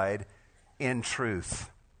sanctified in truth."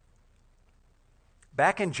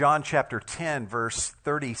 Back in John chapter 10, verse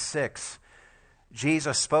 36,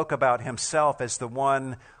 Jesus spoke about himself as the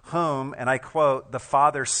one whom, and I quote, "the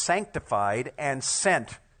Father sanctified and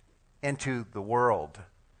sent into the world,"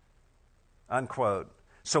 unquote.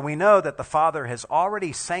 So we know that the Father has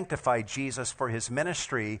already sanctified Jesus for his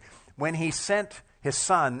ministry when he sent his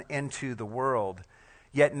Son into the world.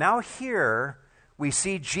 Yet now here we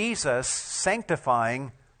see Jesus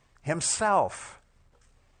sanctifying himself.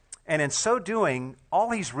 And in so doing,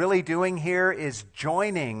 all he's really doing here is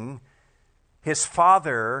joining his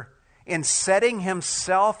Father in setting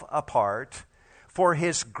himself apart for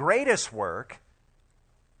his greatest work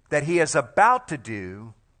that he is about to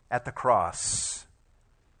do at the cross.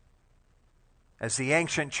 As the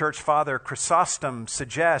ancient church father Chrysostom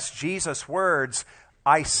suggests, Jesus' words,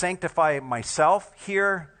 "I sanctify myself,"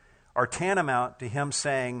 here are tantamount to him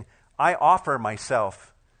saying, "I offer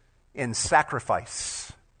myself in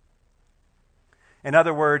sacrifice." In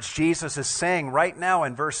other words, Jesus is saying right now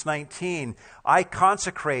in verse 19, "I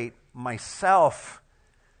consecrate myself,"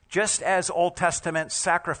 just as Old Testament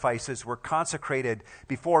sacrifices were consecrated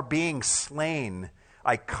before being slain.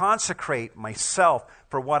 I consecrate myself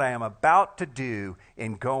for what I am about to do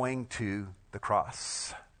in going to the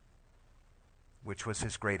cross, which was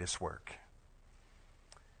his greatest work.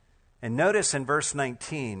 And notice in verse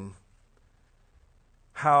 19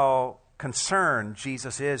 how concerned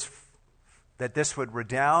Jesus is that this would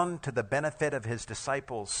redound to the benefit of his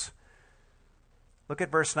disciples. Look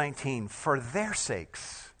at verse 19. For their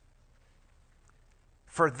sakes,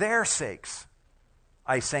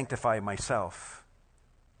 I sanctify myself,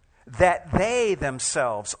 that they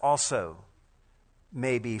themselves also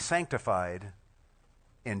may be sanctified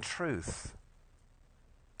in truth.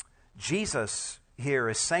 Jesus here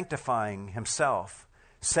is sanctifying himself,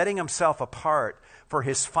 setting himself apart for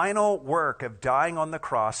his final work of dying on the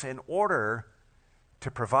cross in order to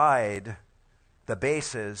provide the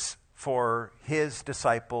basis for his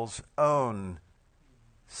disciples' own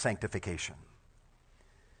sanctification.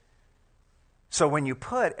 So when you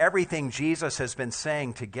put everything Jesus has been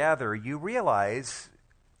saying together, you realize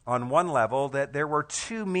on one level that there were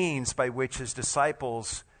two means by which his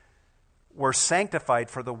disciples were sanctified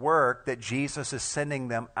for the work that Jesus is sending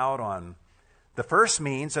them out on. The first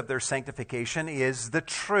means of their sanctification is the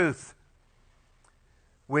truth,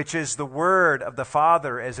 which is the word of the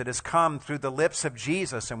Father as it has come through the lips of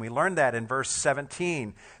Jesus. And we learned that in verse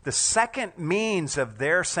 17. The second means of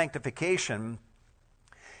their sanctification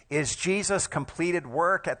is Jesus' completed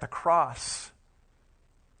work at the cross.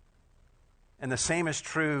 And the same is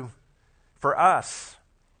true for us.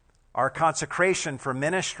 Our consecration for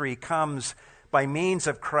ministry comes by means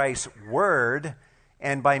of Christ's word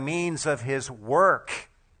and by means of his work.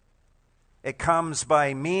 It comes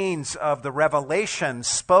by means of the revelation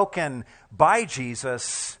spoken by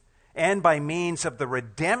Jesus and by means of the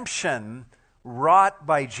redemption wrought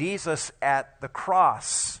by Jesus at the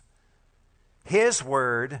cross. His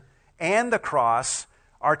word and the cross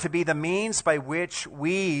are to be the means by which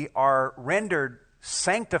we are rendered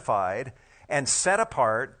sanctified and set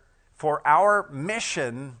apart for our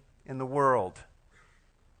mission in the world.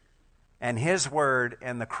 And his word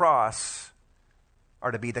and the cross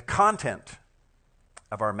are to be the content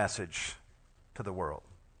of our message to the world.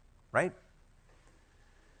 Right?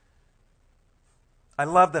 I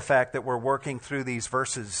love the fact that we're working through these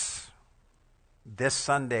verses this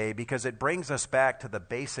Sunday because it brings us back to the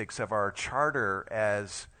basics of our charter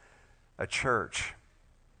as a church.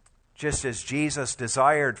 Just as Jesus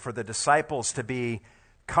desired for the disciples to be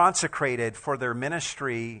consecrated for their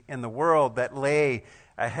ministry in the world that lay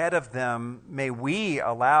ahead of them, may we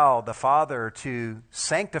allow the Father to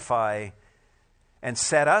sanctify and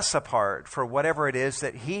set us apart for whatever it is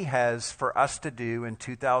that he has for us to do in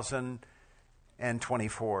 2018.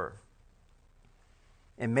 2024.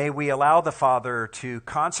 And may we allow the Father to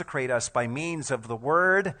consecrate us by means of the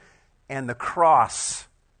Word and the cross,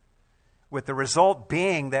 with the result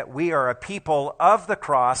being that we are a people of the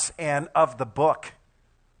cross and of the book.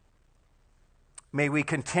 May we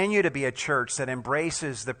continue to be a church that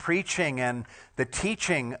embraces the preaching and the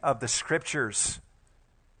teaching of the Scriptures.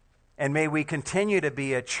 And may we continue to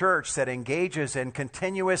be a church that engages in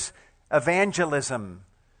continuous evangelism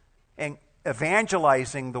and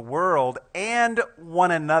evangelizing the world and one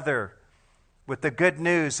another with the good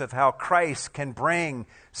news of how Christ can bring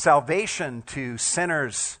salvation to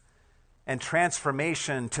sinners and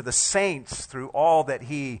transformation to the saints through all that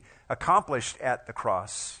he accomplished at the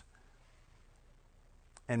cross.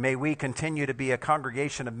 And may we continue to be a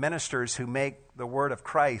congregation of ministers who make the word of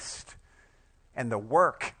Christ and the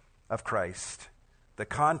work of Christ the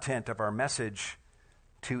content of our message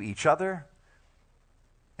to each other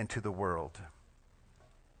and to the world.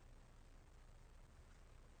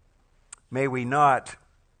 May we not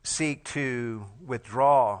seek to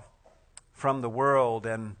withdraw from the world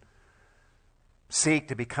and seek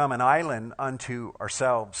to become an island unto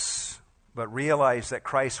ourselves, but realize that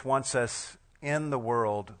Christ wants us in the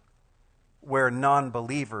world where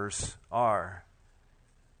non-believers are,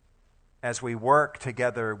 as we work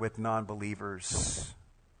together with non-believers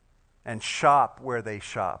and shop where they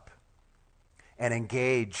shop and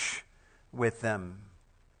engage with them.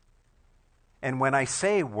 And when I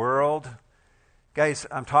say world, guys,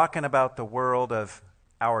 I'm talking about the world of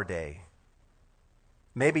our day.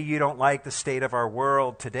 Maybe you don't like the state of our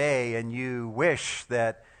world today and you wish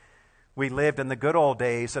that we lived in the good old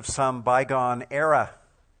days of some bygone era.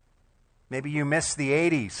 Maybe you miss the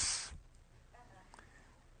 80s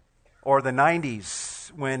or the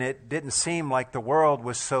 90s when it didn't seem like the world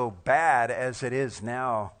was so bad as it is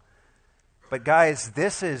now. But guys,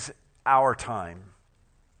 this is our time.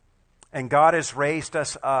 And God has raised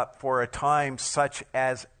us up for a time such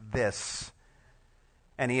as this.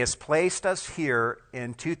 And he has placed us here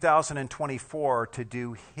in 2024 to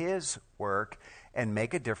do his work and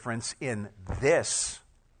make a difference in this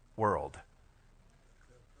world.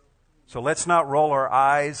 So let's not roll our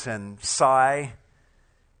eyes and sigh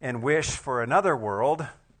and wish for another world,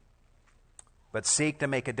 but seek to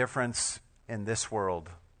make a difference in this world.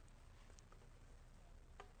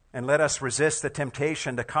 And let us resist the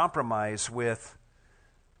temptation to compromise with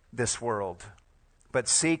this world, but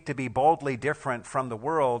seek to be boldly different from the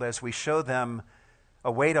world as we show them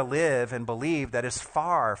a way to live and believe that is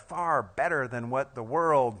far, far better than what the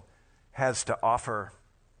world has to offer.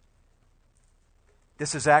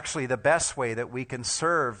 This is actually the best way that we can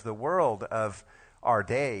serve the world of our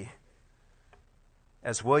day.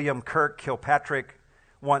 As William Kirk Kilpatrick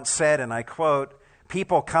once said, and I quote,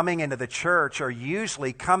 "People coming into the church are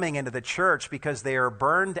usually coming into the church because they are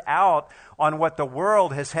burned out on what the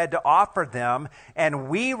world has had to offer them, and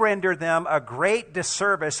we render them a great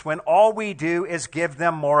disservice when all we do is give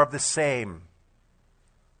them more of the same."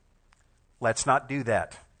 Let's not do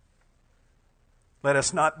that. Let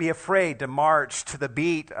us not be afraid to march to the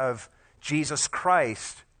beat of Jesus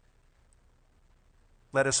Christ.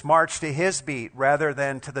 Let us march to his beat rather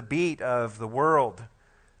than to the beat of the world.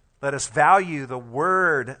 Let us value the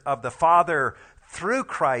word of the Father through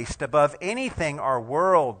Christ above anything our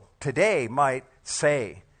world today might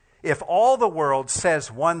say. If all the world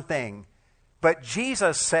says one thing, but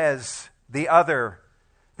Jesus says the other,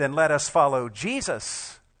 then let us follow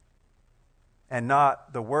Jesus and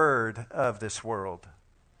not the word of this world.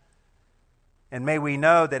 And may we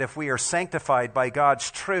know that if we are sanctified by God's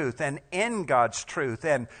truth and in God's truth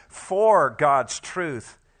and for God's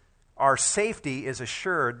truth, our safety is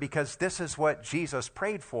assured, because this is what Jesus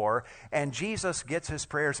prayed for, and Jesus gets his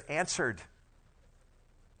prayers answered.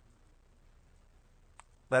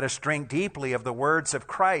 Let us drink deeply of the words of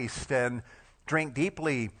Christ and drink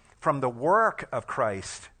deeply from the work of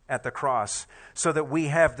Christ at the cross, so that we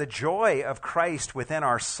have the joy of Christ within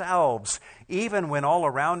ourselves, even when all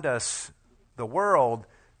around us, the world,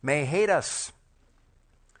 may hate us.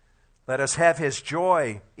 Let us have his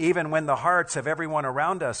joy, even when the hearts of everyone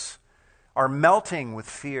around us are melting with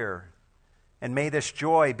fear. And may this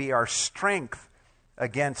joy be our strength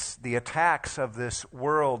against the attacks of this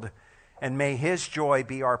world. And may his joy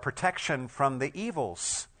be our protection from the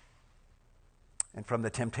evils and from the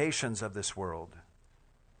temptations of this world.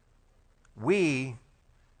 We,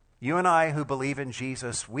 you and I who believe in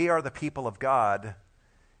Jesus, we are the people of God,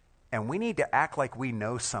 and we need to act like we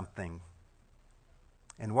know something.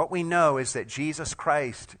 And what we know is that Jesus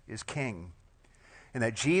Christ is King, and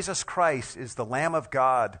that Jesus Christ is the Lamb of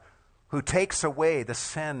God who takes away the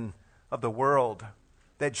sin of the world,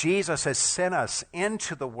 that Jesus has sent us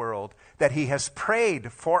into the world, that he has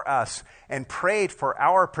prayed for us and prayed for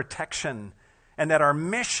our protection, and that our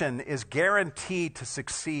mission is guaranteed to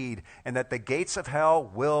succeed, and that the gates of hell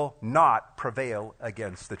will not prevail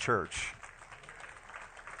against the church.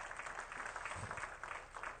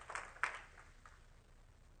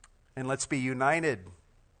 And let's be united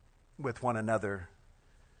with one another,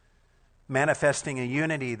 manifesting a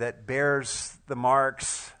unity that bears the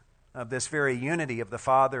marks of this very unity of the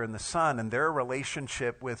Father and the Son and their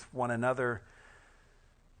relationship with one another.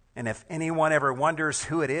 And if anyone ever wonders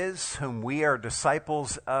who it is whom we are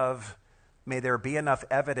disciples of, may there be enough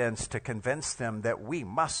evidence to convince them that we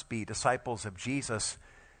must be disciples of Jesus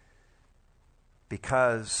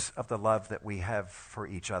because of the love that we have for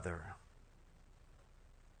each other.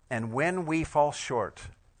 And when we fall short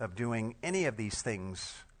of doing any of these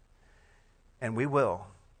things, and we will,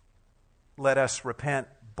 let us repent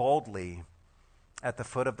boldly at the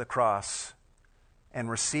foot of the cross and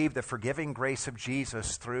receive the forgiving grace of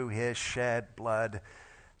Jesus through his shed blood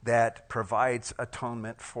that provides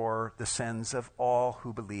atonement for the sins of all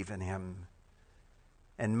who believe in him.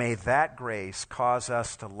 And may that grace cause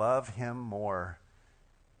us to love him more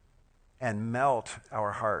and melt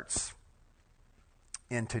our hearts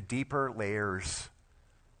into deeper layers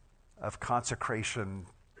of consecration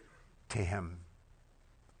to him.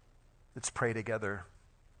 Let's pray together.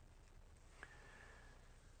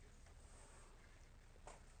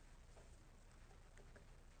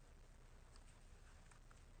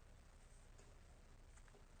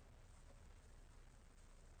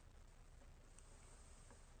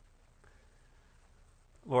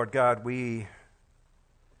 Lord God, we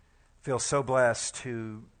feel so blessed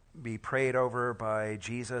to be prayed over by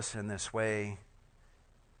Jesus in this way.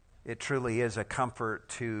 It truly is a comfort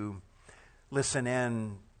to listen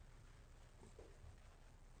in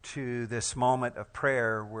to this moment of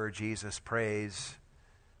prayer where Jesus prays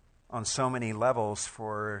on so many levels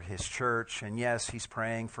for his church. And yes, he's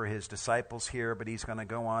praying for his disciples here, but he's going to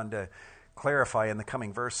go on to clarify in the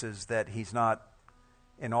coming verses that he's not,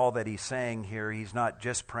 in all that he's saying here, he's not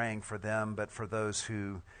just praying for them, but for those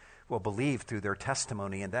who will believe through their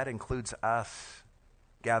testimony, and that includes us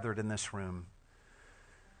gathered in this room.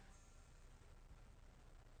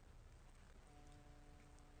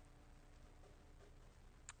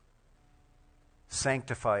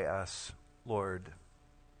 Sanctify us, Lord,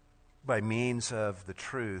 by means of the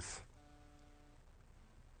truth.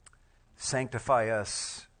 Sanctify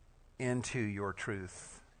us into your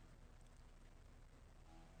truth.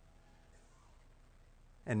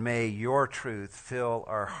 And may your truth fill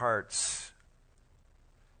our hearts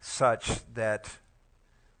such that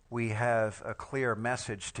we have a clear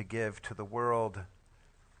message to give to the world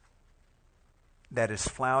that is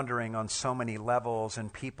floundering on so many levels,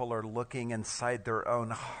 and people are looking inside their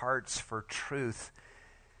own hearts for truth,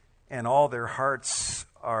 and all their hearts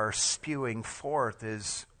are spewing forth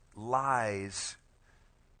is lies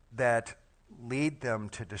that lead them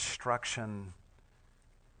to destruction.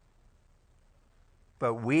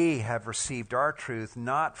 But we have received our truth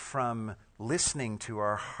not from listening to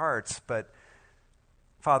our hearts, but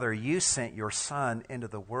Father, you sent your Son into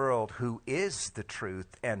the world who is the truth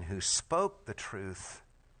and who spoke the truth.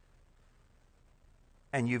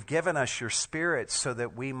 And you've given us your Spirit so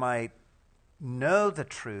that we might know the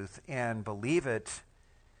truth and believe it.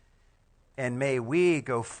 And may we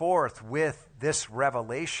go forth with this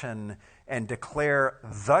revelation and declare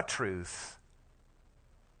the truth,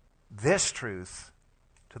 this truth,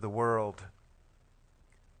 to the world.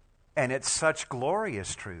 And it's such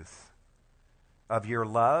glorious truth of your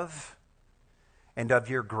love and of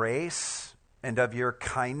your grace and of your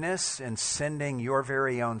kindness in sending your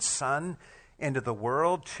very own Son into the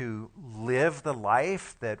world to live the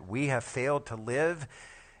life that we have failed to live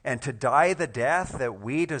and to die the death that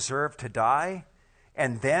we deserve to die.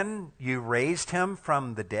 And then you raised him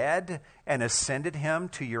from the dead and ascended him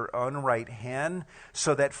to your own right hand,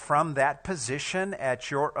 so that from that position at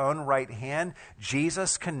your own right hand,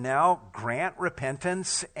 Jesus can now grant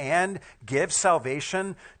repentance and give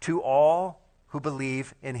salvation to all who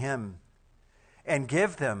believe in him, and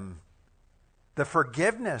give them the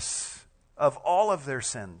forgiveness of all of their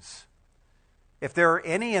sins. If there are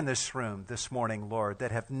any in this room this morning, Lord,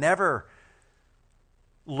 that have never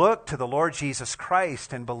looked to the Lord Jesus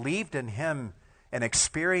Christ and believed in him and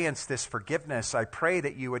experienced this forgiveness, I pray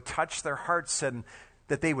that you would touch their hearts and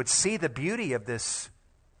that they would see the beauty of this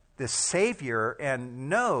Savior and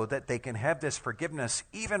know that they can have this forgiveness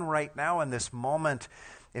even right now in this moment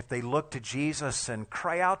if they look to Jesus and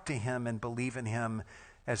cry out to him and believe in him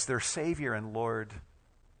as their Savior and Lord.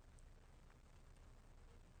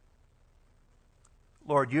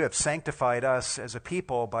 Lord, you have sanctified us as a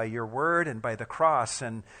people by your word and by the cross,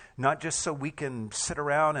 and not just so we can sit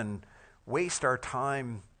around and waste our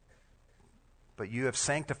time, but you have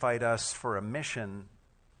sanctified us for a mission,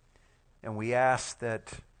 and we ask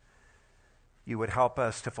that you would help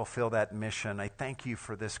us to fulfill that mission. I thank you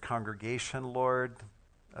for this congregation, Lord,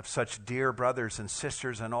 of such dear brothers and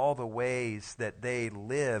sisters and all the ways that they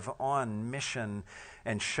live on mission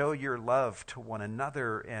and show your love to one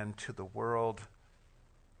another and to the world.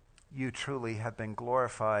 You truly have been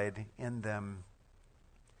glorified in them.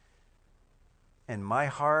 And my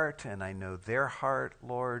heart, and I know their heart,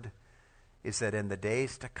 Lord, is that in the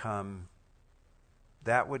days to come,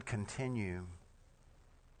 that would continue,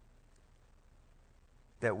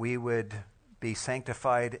 that we would be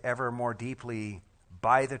sanctified ever more deeply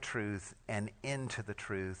by the truth and into the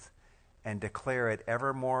truth, and declare it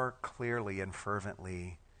ever more clearly and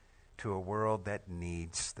fervently to a world that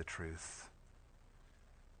needs the truth.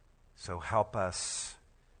 So help us,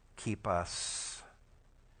 keep us.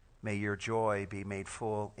 May your joy be made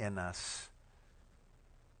full in us,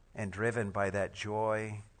 and driven by that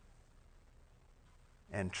joy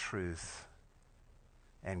and truth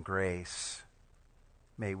and grace,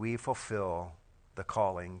 may we fulfill the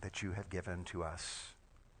calling that you have given to us.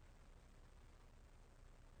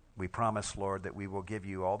 We promise, Lord, that we will give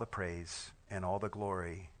you all the praise and all the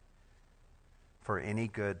glory for any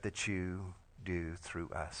good that you do through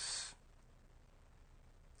us.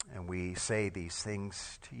 And we say these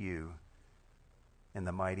things to you in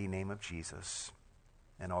the mighty name of Jesus.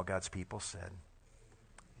 And all God's people said,